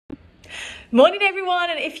Morning everyone,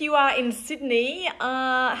 and if you are in Sydney,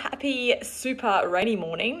 happy super rainy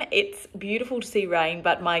morning. It's beautiful to see rain,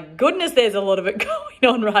 but my goodness, there's a lot of it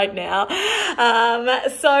going on right now.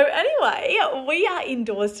 So anyway, we are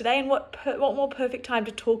indoors today, and what more perfect time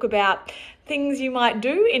to talk about things you might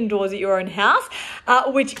do indoors at your own house,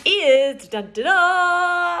 which is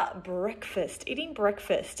breakfast, eating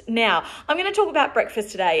breakfast. Now, I'm going to talk about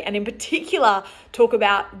breakfast today, and in particular, talk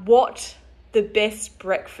about what the best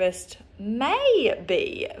breakfast may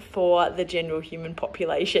be for the general human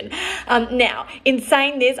population. Now, in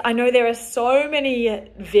saying this, I know there are so many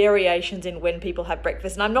variations in when people have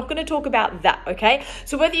breakfast, and I'm not going to talk about that, okay?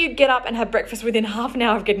 So whether you get up and have breakfast within half an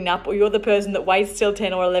hour of getting up, or you're the person that waits till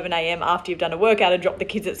 10 or 11 a.m. after you've done a workout and dropped the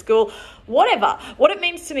kids at school, whatever. What it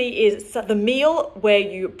means to me is the meal where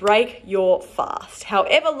you break your fast.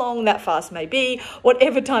 However long that fast may be,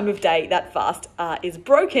 whatever time of day that fast is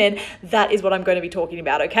broken, that is what I'm going to be talking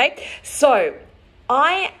about, okay? So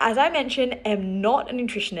I, as I mentioned, am not a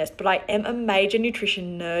nutritionist, but I am a major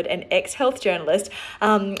nutrition nerd and ex-health journalist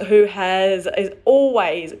who is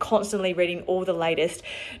always constantly reading all the latest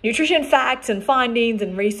nutrition facts and findings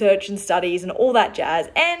and research and studies and all that jazz.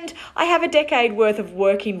 And I have a decade worth of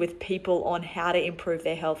working with people on how to improve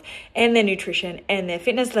their health and their nutrition and their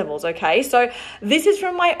fitness levels, okay? So this is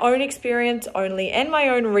from my own experience only and my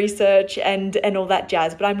own research and all that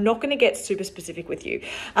jazz, but I'm not going to get super specific with you.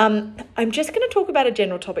 I'm just going to talk about a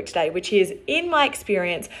general topic today, which is, in my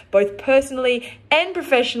experience, both personally and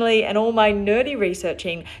professionally, and all my nerdy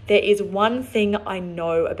researching, there is one thing I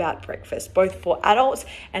know about breakfast, both for adults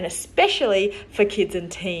and especially for kids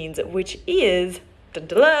and teens, which is,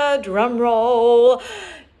 drum roll,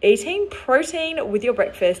 eating protein with your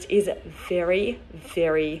breakfast is very,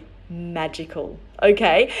 very magical.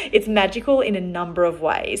 Okay, it's magical in a number of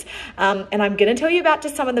ways, and I'm going to tell you about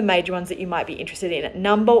just some of the major ones that you might be interested in.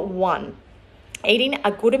 Number one, eating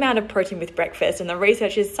a good amount of protein with breakfast, and the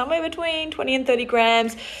research is somewhere between 20 and 30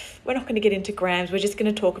 grams. We're not going to get into grams. We're just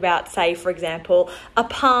going to talk about, say, for example, a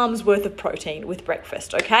palm's worth of protein with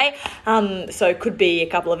breakfast, okay? So it could be a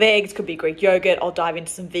couple of eggs, could be Greek yogurt. I'll dive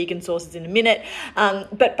into some vegan sources in a minute.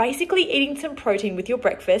 But basically eating some protein with your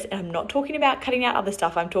breakfast, and I'm not talking about cutting out other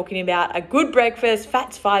stuff. I'm talking about a good breakfast,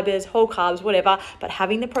 fats, fibers, whole carbs, whatever, but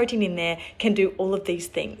having the protein in there can do all of these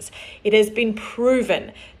things. It has been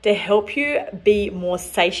proven to help you be more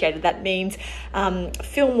satiated. That means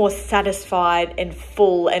feel more satisfied and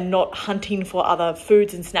full and not hunting for other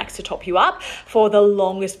foods and snacks to top you up for the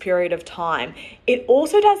longest period of time. It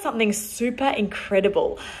also does something super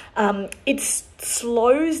incredible. It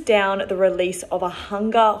slows down the release of a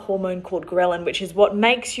hunger hormone called ghrelin, which is what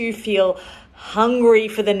makes you feel hungry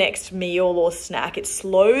for the next meal or snack. It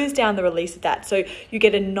slows down the release of that. So you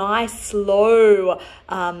get a nice slow,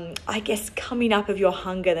 coming up of your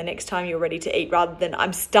hunger the next time you're ready to eat, rather than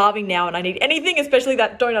I'm starving now and I need anything, especially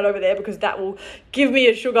that donut over there, because that will give me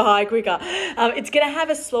a sugar high quicker. It's going to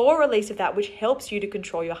have a slower release of that, which helps you to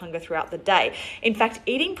control your hunger throughout the day. In fact,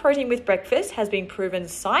 eating protein with breakfast has been proven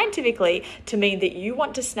scientifically to mean that you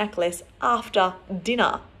want to snack less after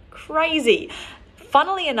dinner. Crazy.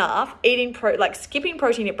 Funnily enough, skipping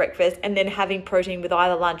protein at breakfast and then having protein with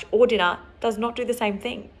either lunch or dinner does not do the same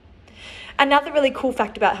thing. Another really cool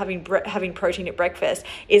fact about having protein at breakfast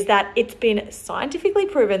is that it's been scientifically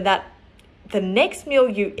proven that the next meal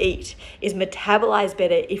you eat is metabolized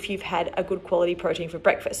better if you've had a good quality protein for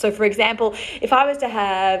breakfast. So for example, if I was to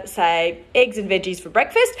have, say, eggs and veggies for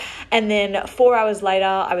breakfast, and then 4 hours later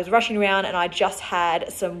I was rushing around and I just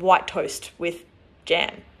had some white toast with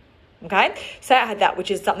jam. Okay, say I had that, which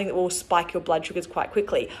is something that will spike your blood sugars quite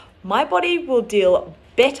quickly. My body will deal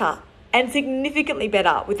better and significantly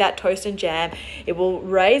better with that toast and jam. It will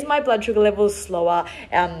raise my blood sugar levels slower.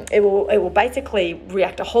 It will basically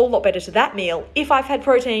react a whole lot better to that meal if I've had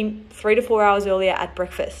protein 3 to 4 hours earlier at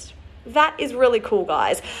breakfast. That is really cool,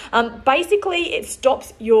 guys. Basically, it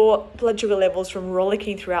stops your blood sugar levels from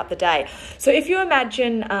rollicking throughout the day. So if you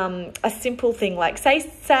imagine a simple thing like,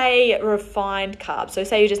 say refined carbs. So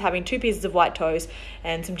say you're just having 2 pieces of white toast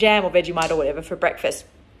and some jam or Vegemite or whatever for breakfast.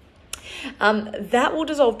 That will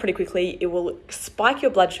dissolve pretty quickly. It will spike your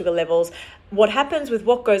blood sugar levels. What happens with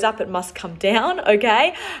what goes up, it must come down,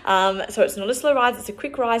 okay? So it's not a slow rise, it's a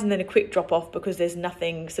quick rise and then a quick drop off, because there's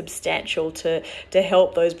nothing substantial to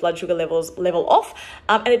help those blood sugar levels level off.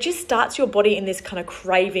 And it just starts your body in this kind of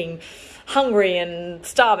craving, hungry and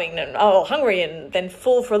starving, and hungry and then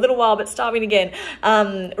full for a little while but starving again,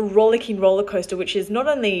 rollicking roller coaster, which is not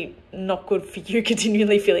only not good for you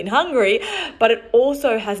continually feeling hungry, but it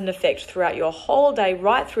also has an effect throughout your whole day,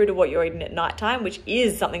 right through to what you're eating at nighttime, which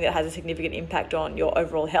is something that has a significant impact on your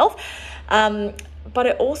overall health. But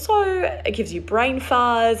it gives you brain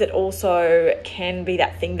fuzz. It also can be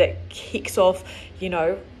that thing that kicks off,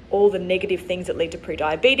 all the negative things that lead to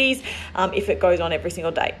pre-diabetes if it goes on every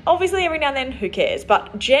single day. Obviously, every now and then, who cares?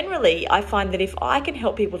 But generally, I find that if I can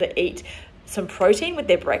help people to eat some protein with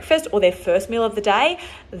their breakfast or their first meal of the day,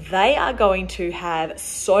 they are going to have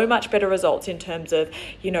so much better results in terms of,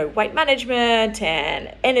 weight management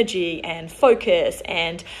and energy and focus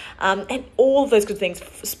and all of those good things,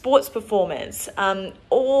 sports performance,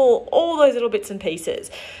 all those little bits and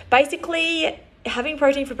pieces. Basically, having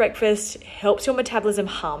protein for breakfast helps your metabolism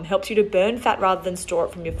hum, helps you to burn fat rather than store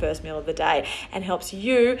it from your first meal of the day, and helps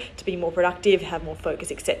you to be more productive, have more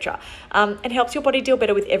focus, etc. And helps your body deal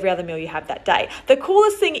better with every other meal you have that day. The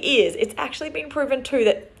coolest thing is, it's actually been proven too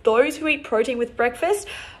that those who eat protein with breakfast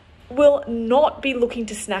will not be looking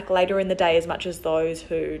to snack later in the day as much as those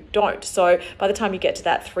who don't. So by the time you get to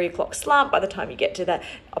that 3 o'clock slump, by the time you get to that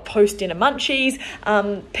post-dinner munchies,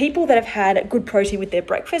 people that have had good protein with their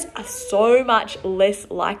breakfast are so much less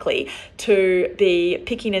likely to be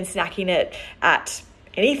picking and snacking it at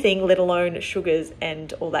anything, let alone sugars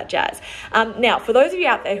and all that jazz. Now, for those of you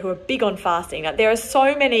out there who are big on fasting, there are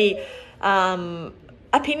so many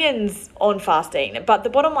opinions on fasting, but the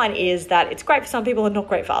bottom line is that it's great for some people and not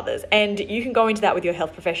great for others, and you can go into that with your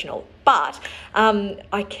health professional. But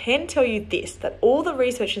I can tell you this, that all the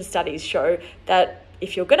research and studies show that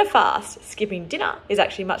if you're going to fast, skipping dinner is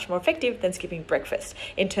actually much more effective than skipping breakfast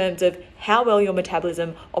in terms of how well your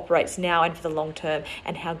metabolism operates now and for the long term,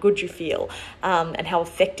 and how good you feel, and how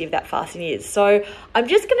effective that fasting is. So I'm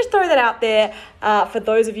just going to throw that out there for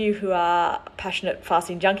those of you who are passionate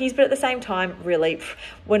fasting junkies, but at the same time, really,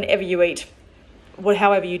 whenever you eat,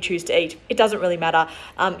 however you choose to eat, it doesn't really matter.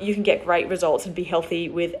 You can get great results and be healthy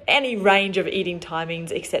with any range of eating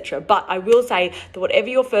timings, etc. But I will say that whatever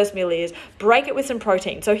your first meal is, break it with some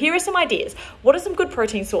protein. So here are some ideas. What are some good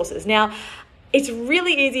protein sources? Now, it's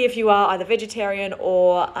really easy if you are either vegetarian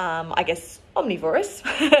or, omnivores.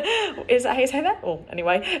 Is that how you say that? Well,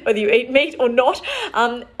 anyway, whether you eat meat or not,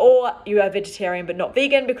 or you are vegetarian but not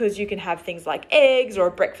vegan, because you can have things like eggs or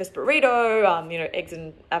a breakfast burrito, eggs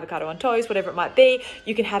and avocado on toast, whatever it might be.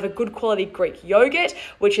 You can have a good quality Greek yogurt,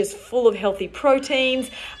 which is full of healthy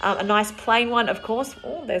proteins, a nice plain one, of course.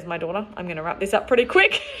 Oh, there's my daughter. I'm going to wrap this up pretty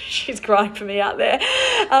quick. She's crying for me out there.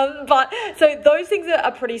 But so those things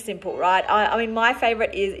are pretty simple, right? I mean, my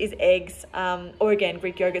favorite is eggs, or again,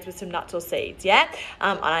 Greek yogurts with some nuts or seeds. Yeah,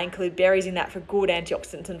 I include berries in that for good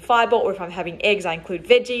antioxidants and fiber, or if I'm having eggs, I include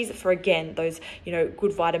veggies for, again, those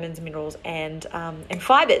good vitamins, minerals, and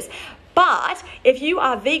fibers. But if you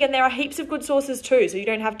are vegan, there are heaps of good sources too, so you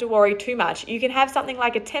don't have to worry too much. You can have something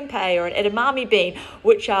like a tempeh or an edamame bean,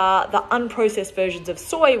 which are the unprocessed versions of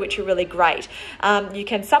soy, which are really great. You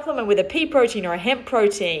can supplement with a pea protein or a hemp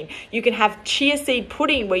protein. You can have chia seed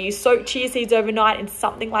pudding, where you soak chia seeds overnight in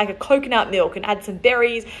something like a coconut milk and add some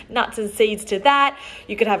berries, nuts and seeds to that.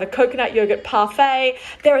 You could have a coconut yogurt parfait.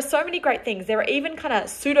 There are so many great things. There are even kind of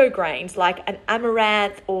pseudo grains like an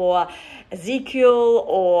amaranth or Ezekiel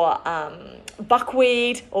or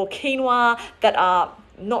buckwheat or quinoa that are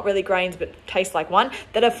not really grains but taste like one,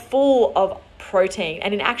 that are full of protein.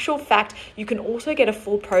 And in actual fact, you can also get a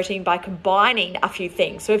full protein by combining a few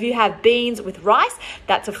things. So if you have beans with rice,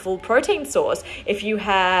 that's a full protein source. If you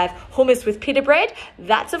have hummus with pita bread,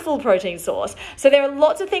 that's a full protein source. So there are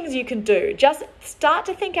lots of things you can do. Just start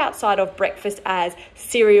to think outside of breakfast as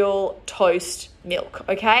cereal, toast, milk,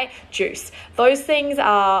 okay? Juice. Those things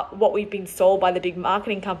are what we've been sold by the big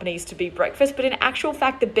marketing companies to be breakfast, but in actual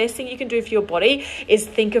fact, the best thing you can do for your body is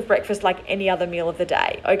think of breakfast like any other meal of the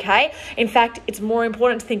day, okay? In fact, it's more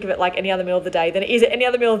important to think of it like any other meal of the day than it is any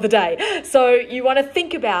other meal of the day. So you want to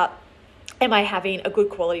think about, am I having a good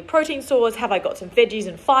quality protein source? Have I got some veggies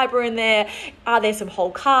and fiber in there? Are there some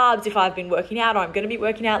whole carbs if I've been working out or I'm going to be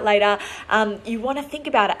working out later? You want to think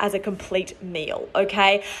about it as a complete meal,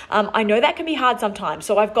 okay? I know that can be hard sometimes.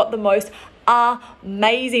 So I've got the most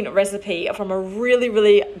amazing recipe from a really,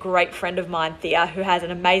 really great friend of mine, Thea, who has an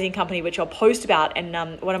amazing company, which I'll post about in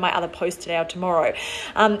one of my other posts today or tomorrow.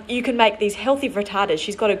 You can make these healthy frittatas.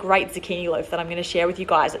 She's got a great zucchini loaf that I'm going to share with you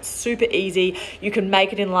guys. It's super easy. You can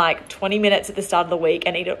make it in like 20 minutes at the start of the week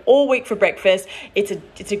and eat it all week for breakfast. It's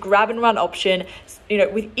a grab and run option.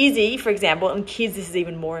 With Izzy, for example, and kids, this is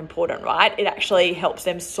even more important, right? It actually helps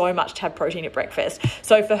them so much to have protein at breakfast.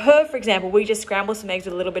 So for her, for example, we just scramble some eggs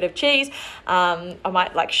with a little bit of cheese. I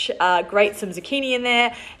might grate some zucchini in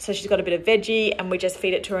there, so she's got a bit of veggie, and we just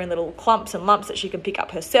feed it to her in little clumps and lumps that she can pick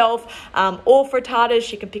up herself. Or frittatas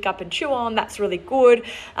she can pick up and chew on. That's really good.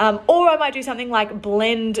 Or I might do something like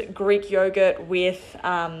blend Greek yogurt with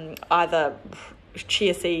either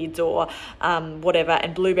chia seeds or whatever,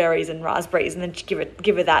 and blueberries and raspberries, and then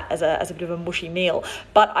give her that as a bit of a mushy meal.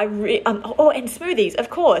 But and smoothies, of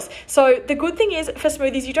course. So the good thing is for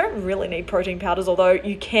smoothies, you don't really need protein powders, although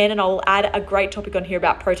you can, and I'll add a great topic on here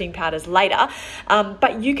about protein powders later.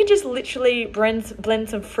 But you can just literally blend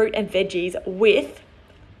some fruit and veggies with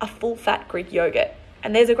a full fat Greek yogurt,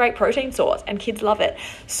 and there's a great protein source, and kids love it.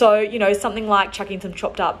 So, you know, something like chucking some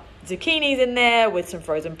chopped up zucchinis in there with some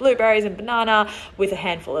frozen blueberries and banana with a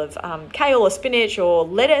handful of kale or spinach or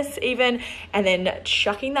lettuce even, and then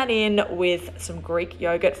chucking that in with some Greek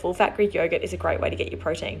yogurt. Full fat Greek yogurt is a great way to get your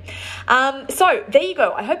protein. So there you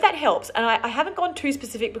go. I hope that helps. And I haven't gone too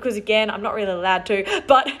specific because, again, I'm not really allowed to,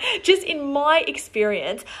 but just in my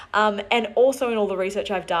experience and also in all the research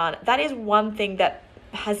I've done, that is one thing that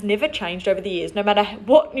has never changed over the years. No matter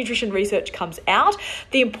what nutrition research comes out,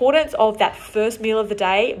 the importance of that first meal of the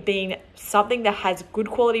day being something that has good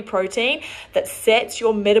quality protein, that sets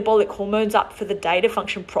your metabolic hormones up for the day to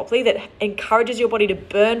function properly, that encourages your body to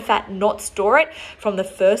burn fat, not store it from the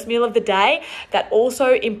first meal of the day, that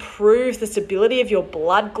also improves the stability of your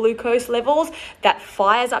blood glucose levels, that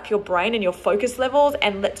fires up your brain and your focus levels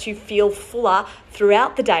and lets you feel fuller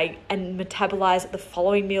throughout the day and metabolize the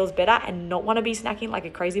following meals better, and not want to be snacking like a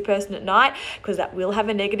crazy person at night, because that will have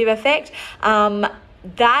a negative effect.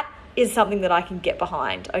 That is something that I can get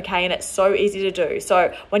behind, okay? And it's so easy to do.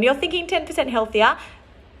 So when you're thinking 10% healthier,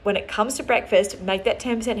 when it comes to breakfast, make that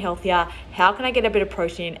 10% healthier. How can I get a bit of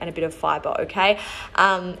protein and a bit of fiber, okay?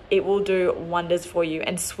 It will do wonders for you.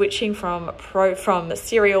 And switching from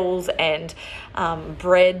cereals and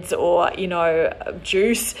breads or, you know,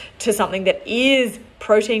 juice to something that is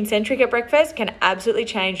protein centric at breakfast can absolutely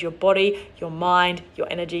change your body, your mind, your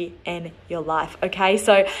energy, and your life. Okay,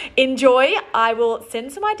 so enjoy. I will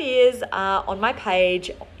send some ideas on my page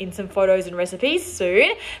in some photos and recipes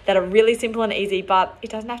soon that are really simple and easy, but it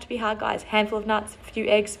doesn't have to be hard, guys. Handful of nuts, a few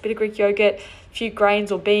eggs, bit of Greek yogurt, a few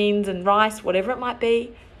grains or beans and rice, whatever it might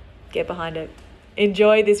be, get behind it.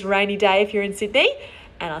 Enjoy this rainy day if you're in Sydney,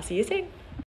 and I'll see you soon.